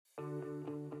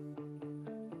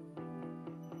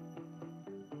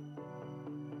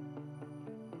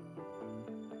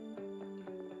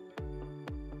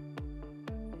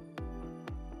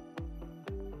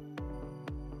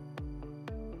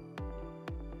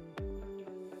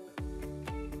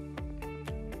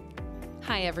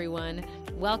Hi, everyone.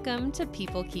 Welcome to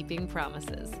People Keeping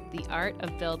Promises, the Art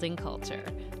of Building Culture,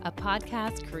 a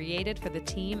podcast created for the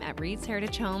team at Reed's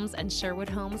Heritage Homes and Sherwood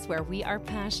Homes, where we are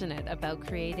passionate about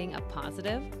creating a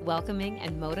positive, welcoming,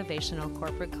 and motivational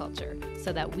corporate culture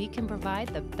so that we can provide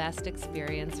the best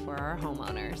experience for our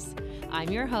homeowners.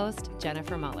 I'm your host,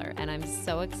 Jennifer Muller, and I'm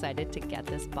so excited to get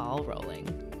this ball rolling.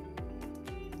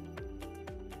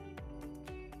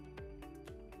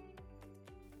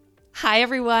 Hi,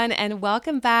 everyone, and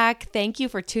welcome back. Thank you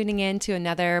for tuning in to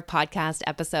another podcast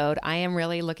episode. I am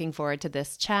really looking forward to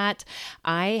this chat.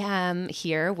 I am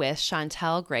here with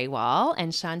Chantel Grewal,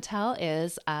 and Chantel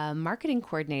is a marketing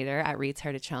coordinator at Reed's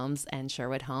Heritage Homes and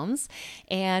Sherwood Homes.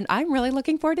 And I'm really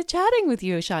looking forward to chatting with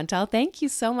you, Chantel. Thank you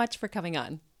so much for coming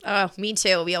on. Oh, me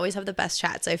too. We always have the best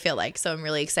chats, I feel like. So I'm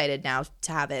really excited now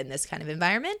to have it in this kind of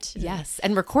environment. Yes,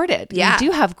 and recorded. Yeah. We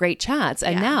do have great chats,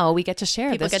 and now we get to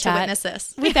share People this get chat to witness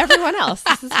this with everyone else.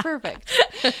 This is perfect.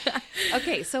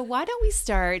 Okay, so why don't we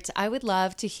start? I would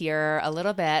love to hear a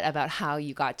little bit about how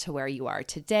you got to where you are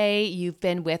today. You've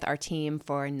been with our team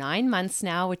for 9 months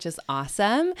now, which is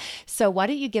awesome. So why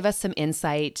don't you give us some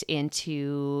insight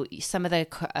into some of the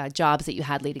jobs that you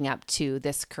had leading up to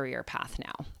this career path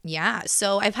now? Yeah.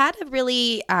 So I've had a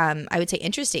really, I would say,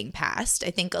 interesting past. I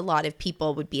think a lot of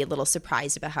people would be a little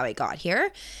surprised about how I got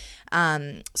here.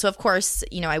 So of course,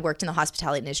 I worked in the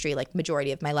hospitality industry like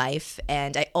majority of my life,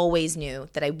 and I always knew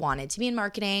that I wanted to be in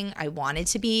marketing. I wanted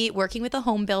to be working with a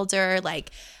home builder.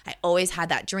 Like I always had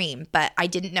that dream, but I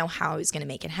didn't know how I was going to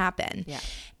make it happen. Yeah.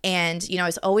 And, I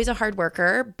was always a hard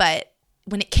worker, but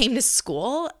when it came to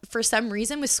school, for some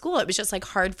reason with school, it was just like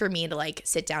hard for me to like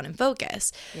sit down and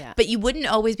focus. Yeah. But you wouldn't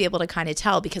always be able to kind of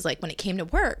tell, because like when it came to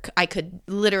work, I could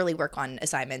literally work on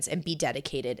assignments and be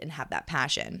dedicated and have that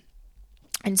passion.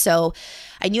 And so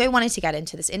I knew I wanted to get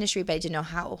into this industry, but I didn't know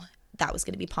how that was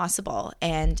going to be possible.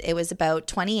 And it was about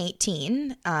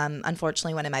 2018.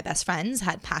 Unfortunately, one of my best friends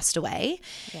had passed away.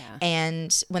 Yeah.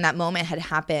 And when that moment had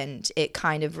happened, it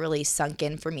kind of really sunk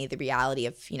in for me, the reality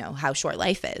of, how short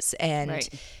life is, and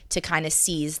to kind of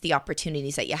seize the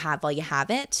opportunities that you have while you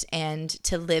have it, and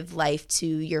to live life to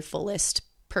your fullest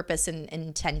purpose and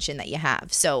intention that you have.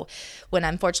 So when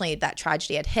unfortunately that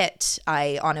tragedy had hit,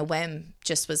 I on a whim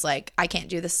just was like, I can't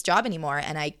do this job anymore,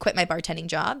 and I quit my bartending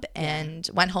job and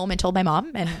went home and told my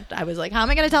mom. And I was like, how am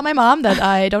I going to tell my mom that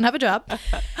I don't have a job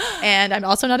and I'm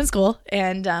also not in school?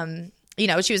 And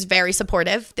she was very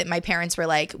supportive. That my parents were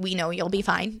like, we know you'll be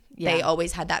fine. Yeah. They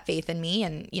always had that faith in me.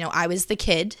 And, I was the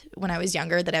kid when I was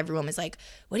younger that everyone was like,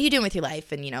 what are you doing with your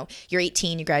life? And, you're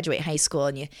 18, you graduate high school,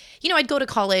 and I'd go to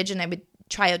college and I would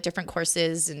try out different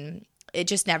courses, and it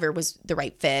just never was the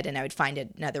right fit, and I would find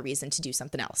another reason to do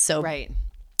something else. So, I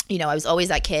was always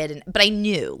that kid, but I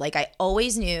knew, like I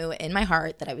always knew in my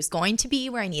heart that I was going to be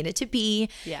where I needed to be,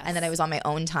 and that I was on my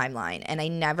own timeline, and I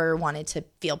never wanted to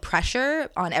feel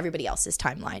pressure on everybody else's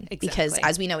timeline, because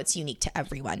as we know, it's unique to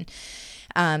everyone.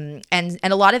 And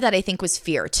a lot of that I think was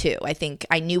fear too. I think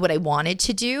I knew what I wanted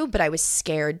to do, but I was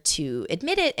scared to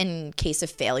admit it in case of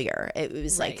failure. It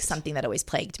was like something that always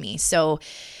plagued me. So,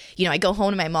 I go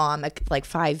home to my mom like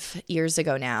 5 years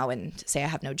ago now and say I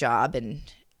have no job. And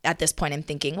at this point I'm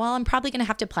thinking, well, I'm probably going to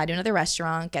have to apply to another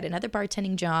restaurant, get another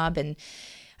bartending job. And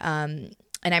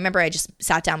I remember I just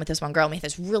sat down with this one girl and we had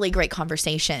this really great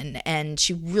conversation, and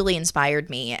she really inspired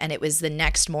me. And it was the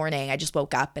next morning, I just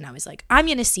woke up and I was like, I'm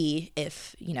going to see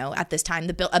if, at this time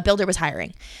a builder was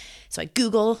hiring. So I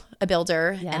Google a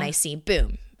builder and I see,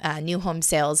 boom, new home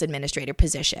sales administrator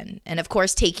position. And of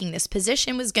course, taking this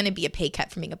position was going to be a pay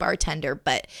cut from being a bartender,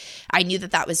 but I knew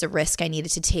that was a risk I needed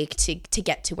to take to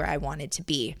get to where I wanted to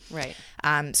be. Right.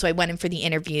 So I went in for the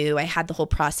interview. I had the whole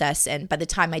process, and by the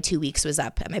time my 2 weeks was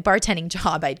up at my bartending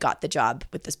job, I'd got the job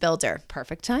with this builder.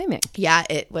 Perfect timing. Yeah,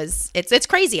 it's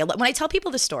crazy. When I tell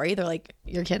people the story, they're like,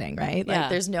 "You're kidding, right? Like,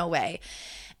 there's no way."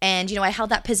 And, I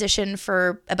held that position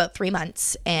for about 3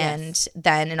 months, and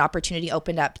then an opportunity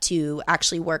opened up to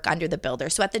actually work under the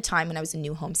builder. So at the time when I was a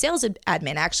new home sales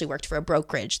admin, I actually worked for a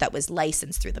brokerage that was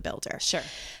licensed through the builder. Sure.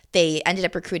 They ended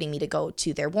up recruiting me to go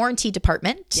to their warranty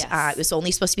department. Yes. It was only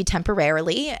supposed to be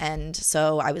temporarily. And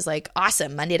so I was like,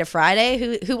 awesome, Monday to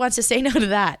Friday. Who wants to say no to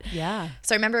that? Yeah.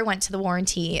 So I remember I went to the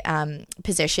warranty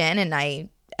position, and I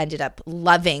ended up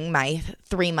loving my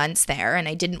 3 months there, and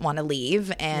I didn't want to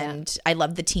leave. And I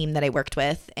loved the team that I worked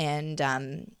with. And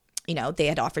they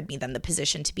had offered me then the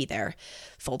position to be there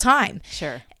full time.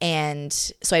 Sure. And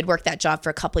so I'd worked that job for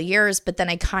a couple of years, but then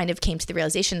I kind of came to the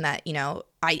realization that,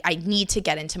 I need to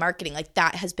get into marketing. Like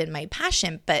that has been my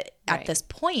passion. But at this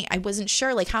point, I wasn't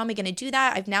sure, like, how am I going to do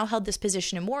that? I've now held this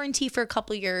position in warranty for a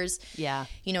couple of years. Yeah.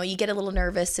 You get a little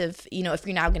nervous if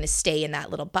you're now going to stay in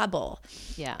that little bubble.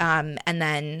 Yeah. And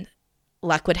then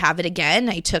luck would have it again.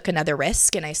 I took another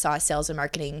risk and I saw a sales and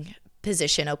marketing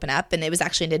position open up, and it was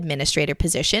actually an administrator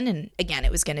position, and again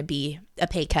it was going to be a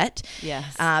pay cut.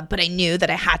 Yes. But I knew that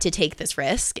I had to take this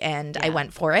risk, and I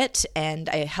went for it, and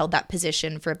I held that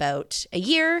position for about a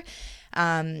year.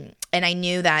 And I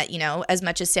knew that, as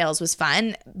much as sales was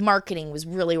fun, marketing was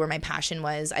really where my passion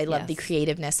was. I loved the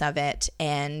creativeness of it.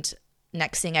 And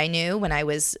next thing I knew, when I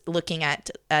was looking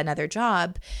at another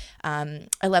job, a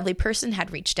lovely person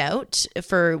had reached out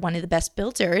for one of the best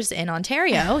builders in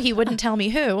Ontario. He wouldn't tell me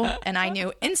who, and I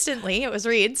knew instantly it was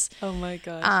Reed's. Oh my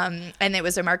God. And it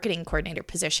was a marketing coordinator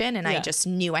position, and I just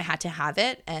knew I had to have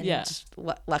it, and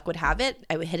luck would have it.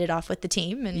 I would hit it off with the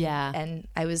team, and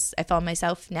I found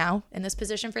myself now in this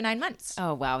position for 9 months.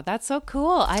 Oh wow, that's so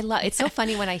cool. It's so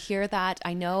funny when I hear that.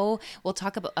 I know we'll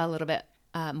talk about a little bit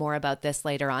more about this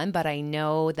later on, but I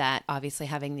know that obviously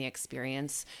having the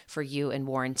experience for you in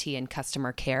warranty and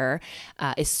customer care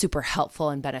is super helpful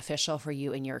and beneficial for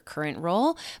you in your current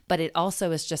role. But it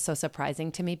also is just so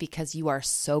surprising to me because you are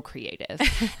so creative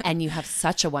and you have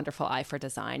such a wonderful eye for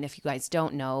design. If you guys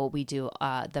don't know, we do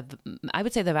I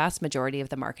would say the vast majority of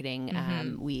the marketing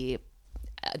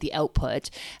the output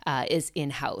is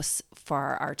in-house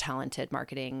for our talented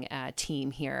marketing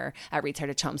team here at Reed's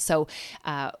Heritage Homes. So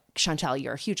Chantel,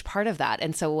 you're a huge part of that.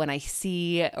 And so when I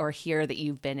see or hear that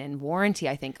you've been in warranty,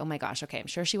 I think, oh my gosh, okay, I'm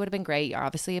sure she would have been great. You're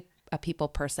obviously a people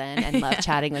person and love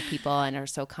chatting with people and are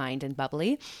so kind and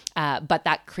bubbly. But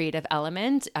that creative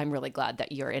element, I'm really glad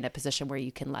that you're in a position where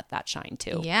you can let that shine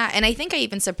too. Yeah. And I think I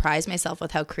even surprised myself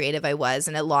with how creative I was.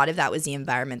 And a lot of that was the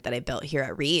environment that I built here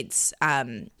at Reed's.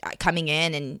 Coming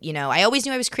in and, I always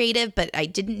knew I was creative, but I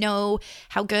didn't know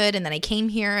how good. And then I came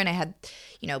here and I had,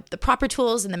 the proper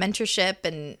tools and the mentorship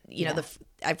and,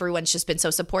 everyone's just been so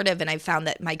supportive. And I found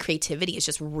that my creativity has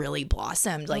just really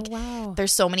blossomed. Like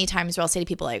there's so many times where I'll say to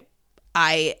people like,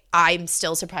 I'm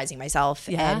still surprising myself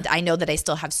and I know that I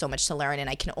still have so much to learn, and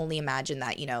I can only imagine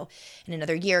that, in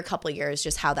another year, a couple of years,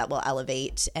 just how that will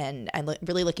elevate. And I'm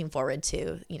really looking forward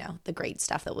to, the great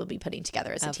stuff that we'll be putting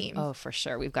together as a team. Oh, for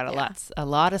sure. We've got a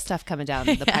lot of stuff coming down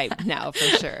the pipe now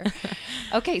for sure.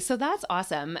 Okay. So that's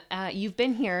awesome. You've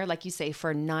been here, like you say,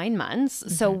 for 9 months. Mm-hmm.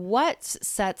 So what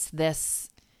sets this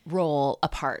role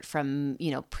apart from,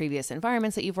 previous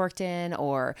environments that you've worked in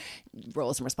or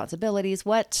roles and responsibilities?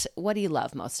 What do you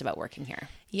love most about working here?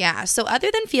 Yeah. So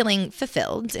other than feeling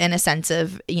fulfilled in a sense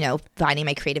of, finding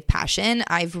my creative passion,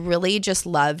 I've really just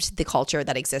loved the culture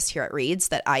that exists here at Reed's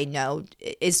that I know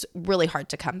is really hard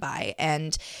to come by.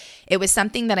 And it was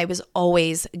something that I was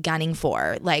always gunning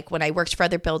for. Like when I worked for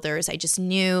other builders, I just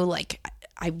knew like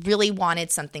I really wanted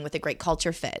something with a great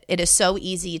culture fit. It is so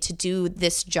easy to do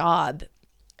this job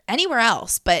anywhere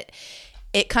else, but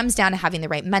it comes down to having the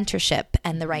right mentorship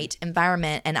and the right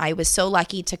environment. And I was so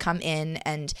lucky to come in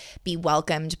and be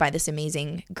welcomed by this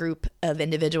amazing group of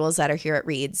individuals that are here at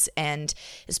Reed's, and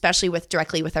especially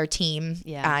directly with our team.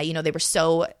 Yeah. They were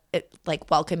so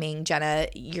welcoming, Jenna,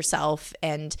 yourself,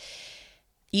 and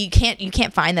you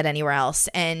can't find that anywhere else.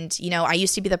 And, I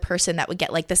used to be the person that would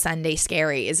get like the Sunday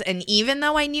scaries. And even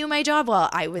though I knew my job well,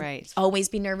 I would always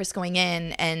be nervous going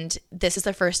in. And this is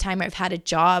the first time I've had a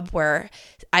job where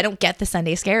I don't get the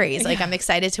Sunday scaries. Like I'm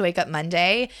excited to wake up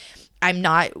Monday. I'm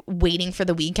not waiting for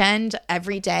the weekend.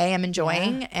 Every day I'm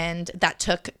enjoying. And that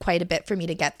took quite a bit for me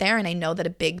to get there. And I know that a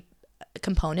big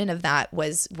component of that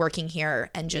was working here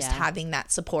and just having that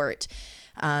support.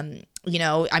 I'm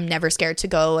never scared to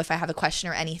go if I have a question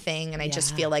or anything. And I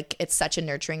just feel like it's such a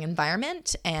nurturing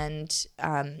environment, and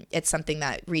it's something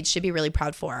that Reed should be really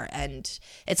proud for. And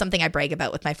it's something I brag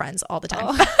about with my friends all the time.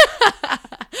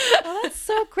 Oh, that's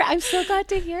so great. I'm so glad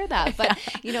to hear that. But,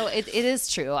 it is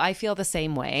true. I feel the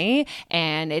same way.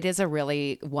 And it is a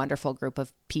really wonderful group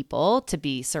of people to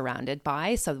be surrounded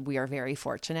by. So we are very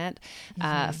fortunate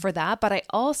for that. But I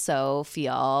also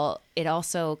feel it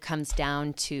also comes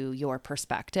down to your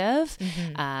perspective,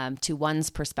 to one's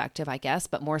perspective, I guess.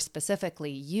 But more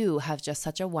specifically, you have just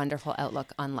such a wonderful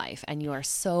outlook on life, and you are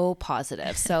so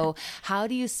positive. So how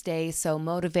do you stay so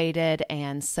motivated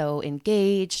and so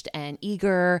engaged and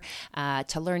eager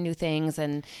to learn new things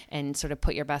and sort of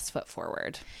put your best foot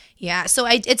forward? Yeah, so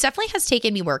it definitely has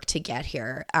taken me work to get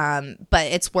here, but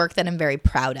it's work that I'm very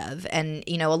proud of. And,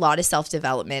 a lot of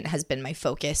self-development has been my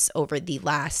focus over the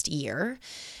last year.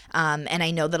 And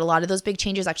I know that a lot of those big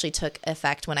changes actually took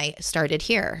effect when I started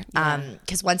here.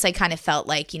 Because once I kind of felt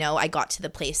like, I got to the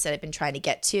place that I've been trying to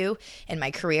get to in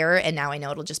my career, and now I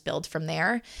know it'll just build from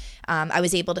there. I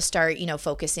was able to start,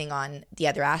 focusing on the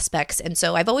other aspects. And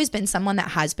so I've always been someone that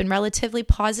has been relatively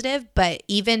positive, but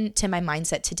even to my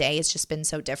mindset today, it's just been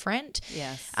so different.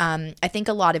 Yes. I think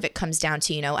a lot of it comes down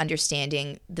to,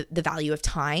 understanding the value of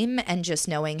time and just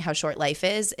knowing how short life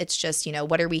is. It's just,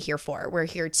 what are we here for? We're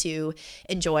here to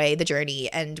enjoy the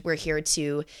journey, and we're here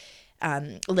to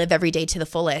live every day to the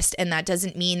fullest. And that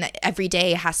doesn't mean that every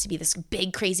day has to be this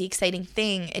big, crazy, exciting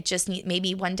thing. It just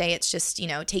maybe one day it's just,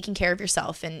 taking care of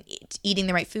yourself and eating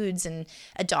the right foods and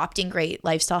adopting great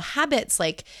lifestyle habits.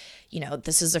 Like,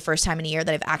 this is the first time in a year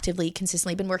that I've actively,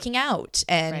 consistently been working out.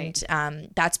 And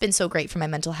that's been so great for my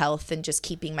mental health and just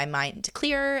keeping my mind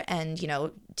clear and,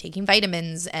 taking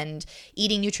vitamins and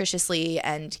eating nutritiously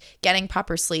and getting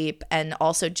proper sleep, and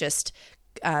also just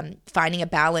finding a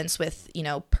balance with,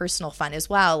 personal fun as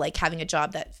well, like having a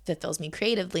job that fulfills me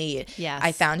creatively. Yes.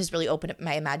 I found has really opened up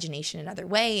my imagination in other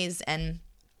ways. And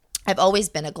I've always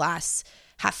been a glass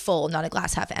half full, not a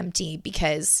glass half empty,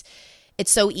 because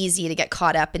it's so easy to get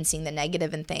caught up in seeing the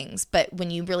negative in things. But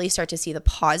when you really start to see the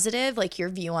positive, like your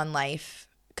view on life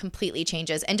completely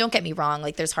changes. And don't get me wrong,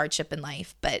 like there's hardship in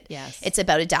life, but it's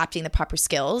about adapting the proper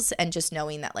skills and just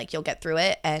knowing that like you'll get through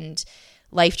it. And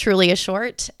life truly is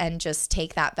short, and just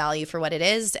take that value for what it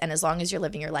is. And as long as you're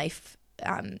living your life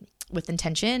with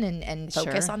intention and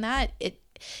focus on that, it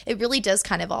really does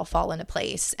kind of all fall into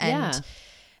place. And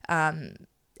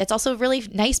it's also really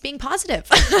nice being positive.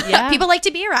 Yeah. People like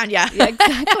to be around you. Yeah,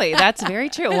 exactly. That's very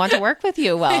true. I want to work with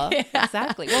you. Well,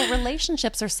 exactly. Well,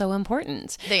 relationships are so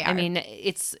important. They are. I mean,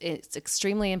 it's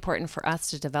extremely important for us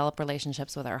to develop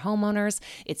relationships with our homeowners.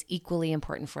 It's equally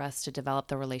important for us to develop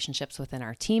the relationships within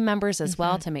our team members as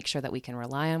well, to make sure that we can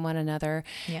rely on one another.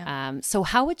 Yeah. So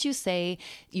how would you say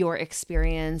your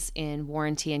experience in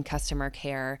warranty and customer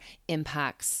care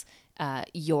impacts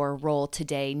your role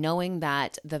today, knowing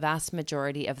that the vast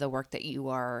majority of the work that you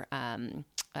are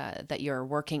that you're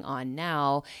working on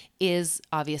now is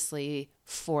obviously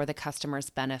for the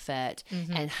customer's benefit?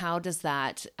 And how does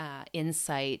that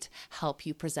insight help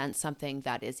you present something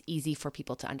that is easy for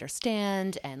people to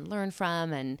understand and learn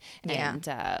from, and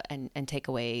take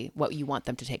away what you want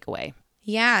them to take away?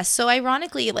 Yeah. So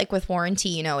ironically, like with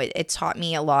warranty, it taught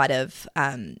me a lot of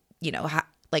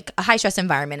like a high stress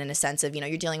environment, in a sense of,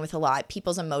 you're dealing with a lot.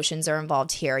 People's emotions are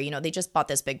involved here. They just bought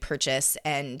this big purchase,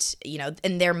 and,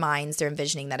 in their minds, they're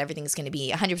envisioning that everything's going to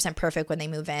be 100% perfect when they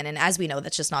move in. And as we know,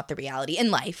 that's just not the reality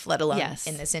in life, let alone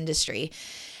in this industry.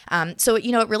 So,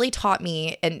 it really taught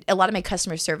me, and a lot of my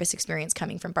customer service experience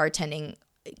coming from bartending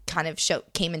kind of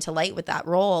came into light with that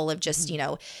role of just,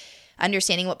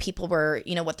 understanding what people were,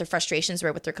 what their frustrations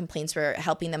were, what their complaints were,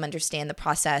 helping them understand the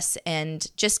process, and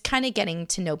just kind of getting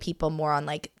to know people more on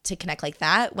like to connect like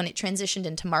that. When it transitioned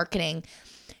into marketing,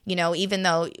 even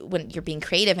though when you're being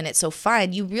creative and it's so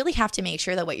fun, you really have to make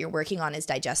sure that what you're working on is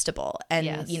digestible and,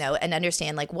 and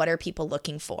understand like what are people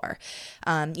looking for.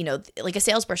 Like a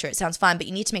sales brochure, it sounds fun, but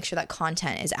you need to make sure that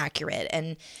content is accurate,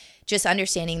 and just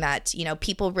understanding that,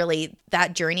 people really,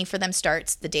 that journey for them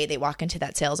starts the day they walk into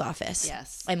that sales office.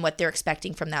 Yes. And what they're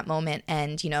expecting from that moment.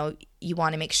 And, you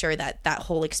want to make sure that that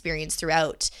whole experience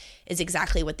throughout is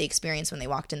exactly what they experienced when they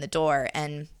walked in the door.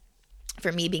 And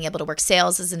for me, being able to work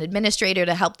sales as an administrator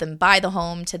to help them buy the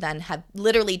home, to then have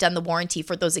literally done the warranty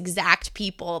for those exact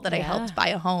people that I helped buy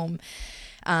a home,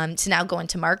 to now go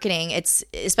into marketing. It's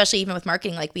especially even with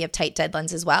marketing, like we have tight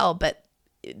deadlines as well, but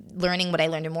learning what I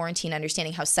learned in warranty and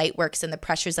understanding how site works and the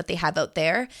pressures that they have out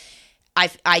there,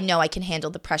 I know I can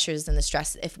handle the pressures and the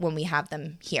stress when we have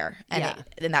them here and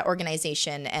in that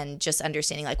organization, and just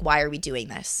understanding like, why are we doing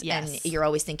this? Yes. And you're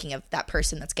always thinking of that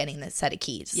person that's getting the set of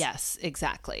keys. Yes,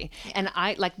 exactly. And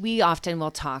we often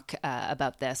will talk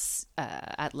about this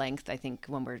at length, I think,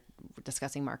 when we're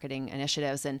discussing marketing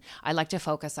initiatives. And I like to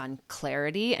focus on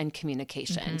clarity and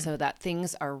communication so that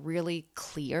things are really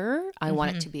clear. I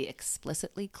want it to be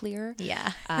explicitly clear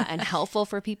and helpful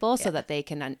for people so that they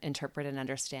can interpret and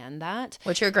understand that.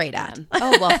 Which you're great at.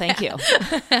 Oh, well, thank you.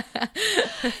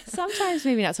 Sometimes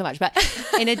maybe not so much. But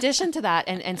in addition to that,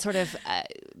 and sort of,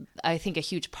 I think a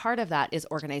huge part of that is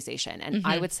organization. And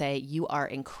I would say you are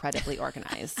incredibly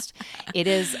organized. It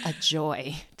is a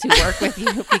joy to work with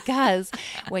you, because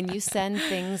when you send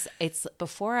things, I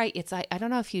don't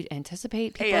know if you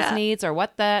anticipate people's needs or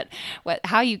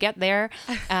how you get there.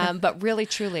 But really,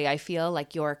 truly, I feel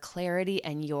like your clarity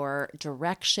and your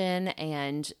direction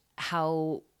and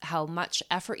how much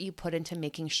effort you put into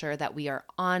making sure that we are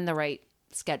on the right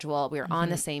schedule. We're on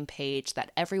the same page,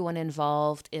 that everyone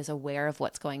involved is aware of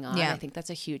what's going on. Yeah. I think that's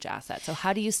a huge asset. So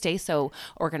how do you stay so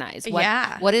organized?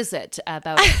 Yeah. What is it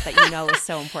about it that you know is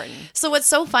so important? So what's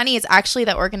so funny is actually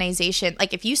that organization,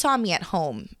 like if you saw me at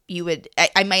home, you would,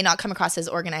 I might not come across as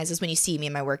organized as when you see me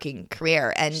in my working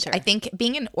career. And Sure. I think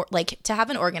being to have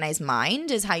an organized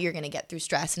mind is how you're going to get through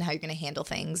stress and how you're going to handle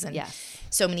things. And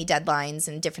so many deadlines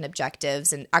and different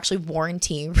objectives, and actually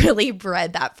warranty really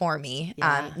bred that for me.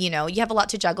 Yeah. You have a lot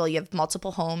to juggle. You have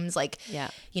multiple homes. At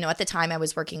the time I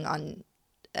was working on,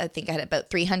 I think I had about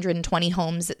 320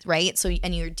 homes, right? So,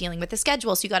 and you're dealing with the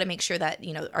schedule. So you got to make sure that,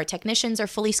 our technicians are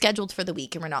fully scheduled for the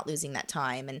week and we're not losing that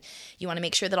time. And you want to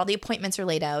make sure that all the appointments are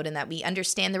laid out and that we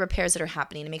understand the repairs that are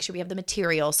happening and make sure we have the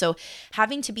material. So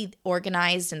having to be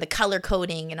organized and the color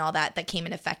coding and all that came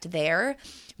in effect there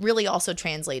really also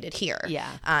translated here. Yeah.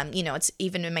 It's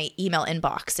even in my email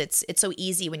inbox. It's so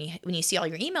easy when you see all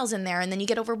your emails in there and then you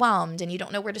get overwhelmed and you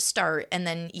don't know where to start, and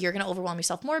then you're going to overwhelm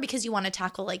yourself more because you want to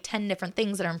tackle like 10 different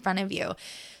things that are in front of you.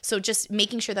 So just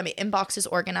making sure that my inbox is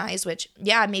organized, which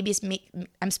maybe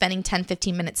I'm spending 10,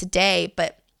 15 minutes a day,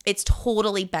 but it's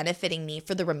totally benefiting me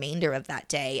for the remainder of that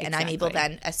day. And I'm able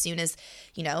then, as soon as,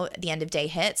 the end of day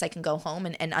hits, I can go home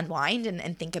and unwind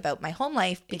and think about my home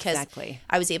life because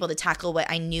I was able to tackle what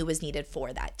I knew was needed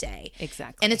for that day.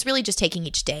 Exactly. And it's really just taking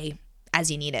each day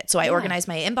as you need it. So I organize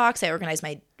my inbox, I organize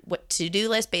my to-do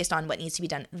list based on what needs to be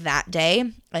done that day,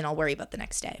 and I'll worry about the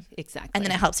next day. Exactly. And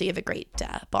then it helps that you have a great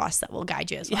boss that will guide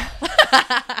you as well.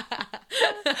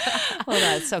 Well,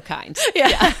 that's so kind.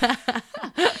 Yeah.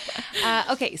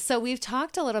 Okay, so we've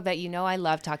talked a little bit. I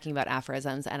love talking about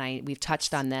aphorisms, and we've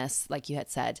touched on this, like you had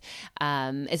said.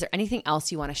 Is there anything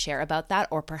else you want to share about that,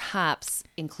 or perhaps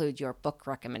include your book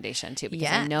recommendation too? Because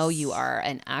I know you are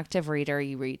an active reader.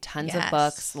 You read tons of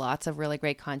books, lots of really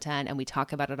great content, and we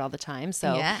talk about it all the time.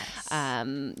 So,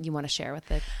 you want to share with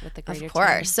the greater Of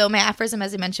course. team? So my aphorism,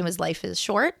 as I mentioned, was life is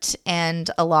short, and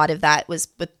a lot of that was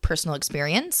with personal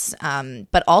experience,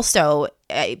 but also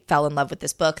I fell in love with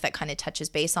this book that kind of touches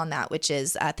base on that, which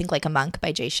is Think Like a Monk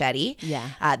by Jay Shetty.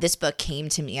 Yeah. This book came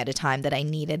to me at a time that I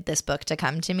needed this book to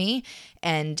come to me,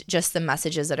 and just the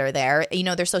messages that are there,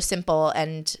 they're so simple.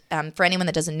 And for anyone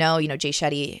that doesn't know, Jay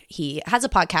Shetty, he has a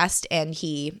podcast and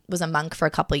he was a monk for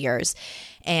a couple of years.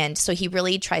 And so he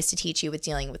really tries to teach you with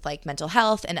dealing with like mental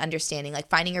health and understanding, like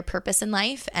finding your purpose in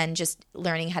life and just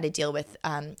learning how to deal with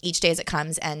each day as it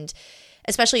comes, and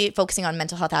especially focusing on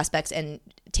mental health aspects and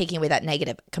taking away that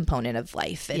negative component of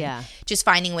life, and just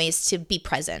finding ways to be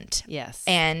present. Yes.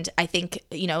 And I think,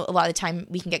 a lot of the time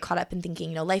we can get caught up in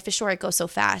thinking, life is short, it goes so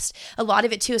fast. A lot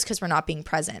of it too is because we're not being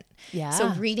present. Yeah. So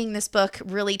reading this book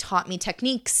really taught me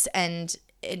techniques, and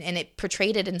it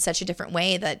portrayed it in such a different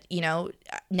way that,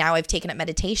 now I've taken up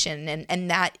meditation, and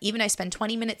that even I spend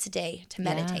 20 minutes a day to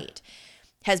meditate.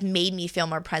 Has made me feel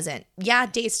more present. Yeah,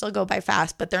 days still go by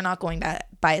fast, but they're not going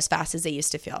by as fast as they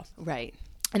used to feel. Right.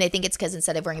 And I think it's because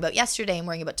instead of worrying about yesterday and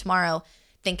worrying about tomorrow,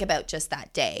 think about just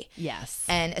that day. Yes.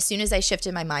 And as soon as I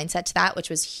shifted my mindset to that, which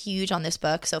was huge on this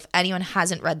book. So if anyone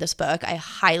hasn't read this book, I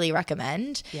highly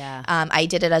recommend. Yeah. I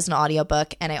did it as an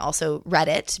audiobook, and I also read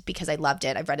it because I loved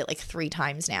it. I've read it like 3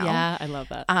 times now. Yeah, I love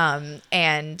that.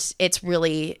 And it's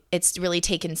really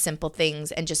taken simple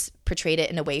things and just portrayed it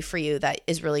in a way for you that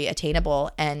is really attainable.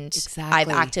 And I've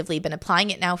actively been applying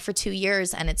it now for 2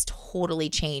 years, and it's totally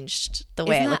changed the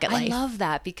way I look at life. I love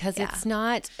that because it's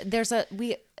not,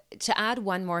 to add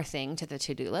one more thing to the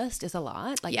to-do list is a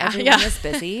lot. Like everyone is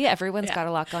busy. Everyone's got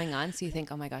a lot going on. So you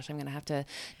think, oh my gosh, now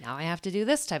I have to do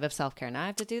this type of self-care. Now I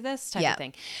have to do this type of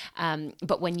thing.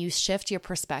 But when you shift your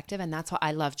perspective, and that's why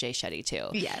I love Jay Shetty too.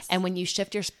 Yes. And when you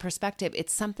shift your perspective,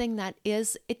 it's something that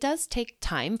it does take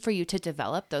time for you to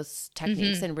develop those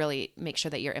techniques and really make sure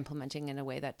that you're implementing in a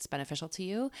way that's beneficial to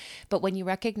you. But when you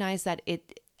recognize that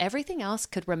everything else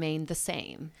could remain the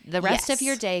same. The rest of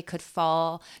your day could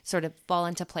fall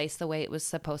into place the way it was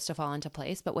supposed to fall into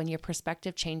place. But when your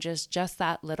perspective changes just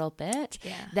that little bit,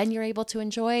 then you're able to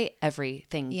enjoy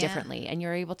everything differently, and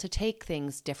you're able to take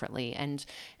things differently and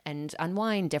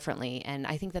unwind differently. And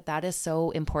I think that is so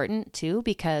important too,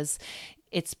 because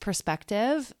it's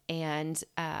perspective, and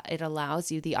it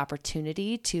allows you the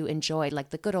opportunity to enjoy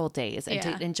like the good old days and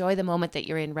to enjoy the moment that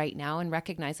you're in right now, and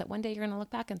recognize that one day you're going to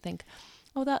look back and think,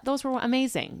 oh, those were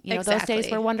amazing. Those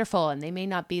days were wonderful, and they may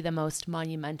not be the most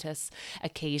monumentous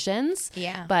occasions.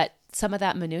 Yeah. But some of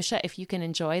that minutia, if you can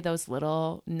enjoy those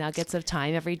little nuggets of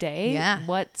time every day,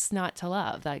 what's not to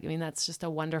love? That's just a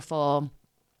wonderful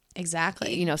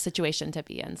Exactly. Situation to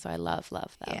be in. So I love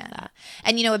that.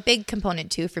 And, a big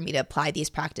component too for me to apply these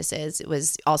practices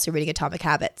was also reading Atomic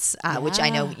Habits, which I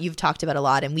know you've talked about a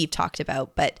lot and we've talked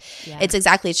about, but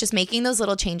it's just making those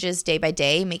little changes day by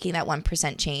day, making that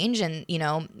 1% change. And,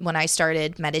 when I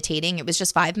started meditating, it was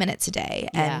just 5 minutes a day.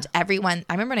 And I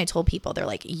remember when I told people, they're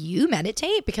like, you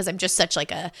meditate? Because I'm just such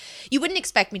you wouldn't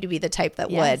expect me to be the type that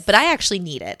would, but I actually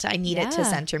need it. I need it to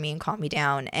center me and calm me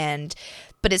down.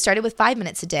 But it started with 5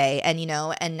 minutes a day and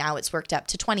now it's worked up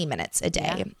to 20 minutes a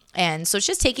day. Yeah. And so it's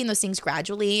just taking those things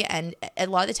gradually. And a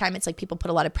lot of the time it's like people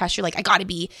put a lot of pressure, like I got to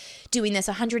be doing this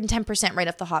 110% right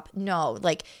off the hop. No,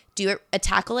 like do it,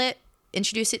 tackle it,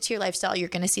 introduce it to your lifestyle. You're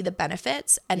going to see the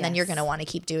benefits and then you're going to want to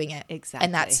keep doing it. Exactly.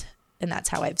 And that's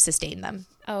how I've sustained them.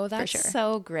 Oh, that's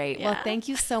so great. Yeah. Well, thank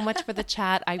you so much for the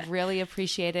chat. I really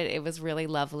appreciate it. It was really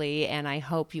lovely, and I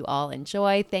hope you all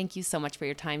enjoy. Thank you so much for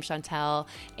your time, Chantel,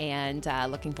 and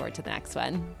looking forward to the next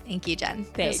one. Thank you, Jen.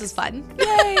 Thanks. This was fun.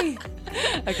 Yay!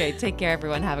 Okay, take care,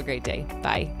 everyone. Have a great day.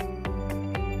 Bye.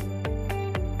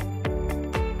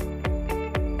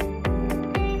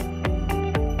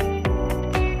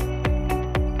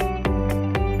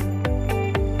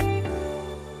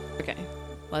 Okay,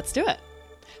 let's do it.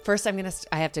 First, I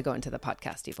have to go into the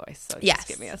podcasty voice. So just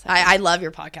give me a second. I love your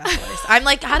podcast voice. I'm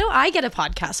like, how do I get a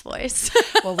podcast voice?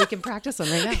 Well, we can practice one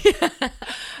right now.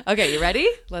 Okay, you ready?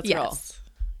 Let's roll.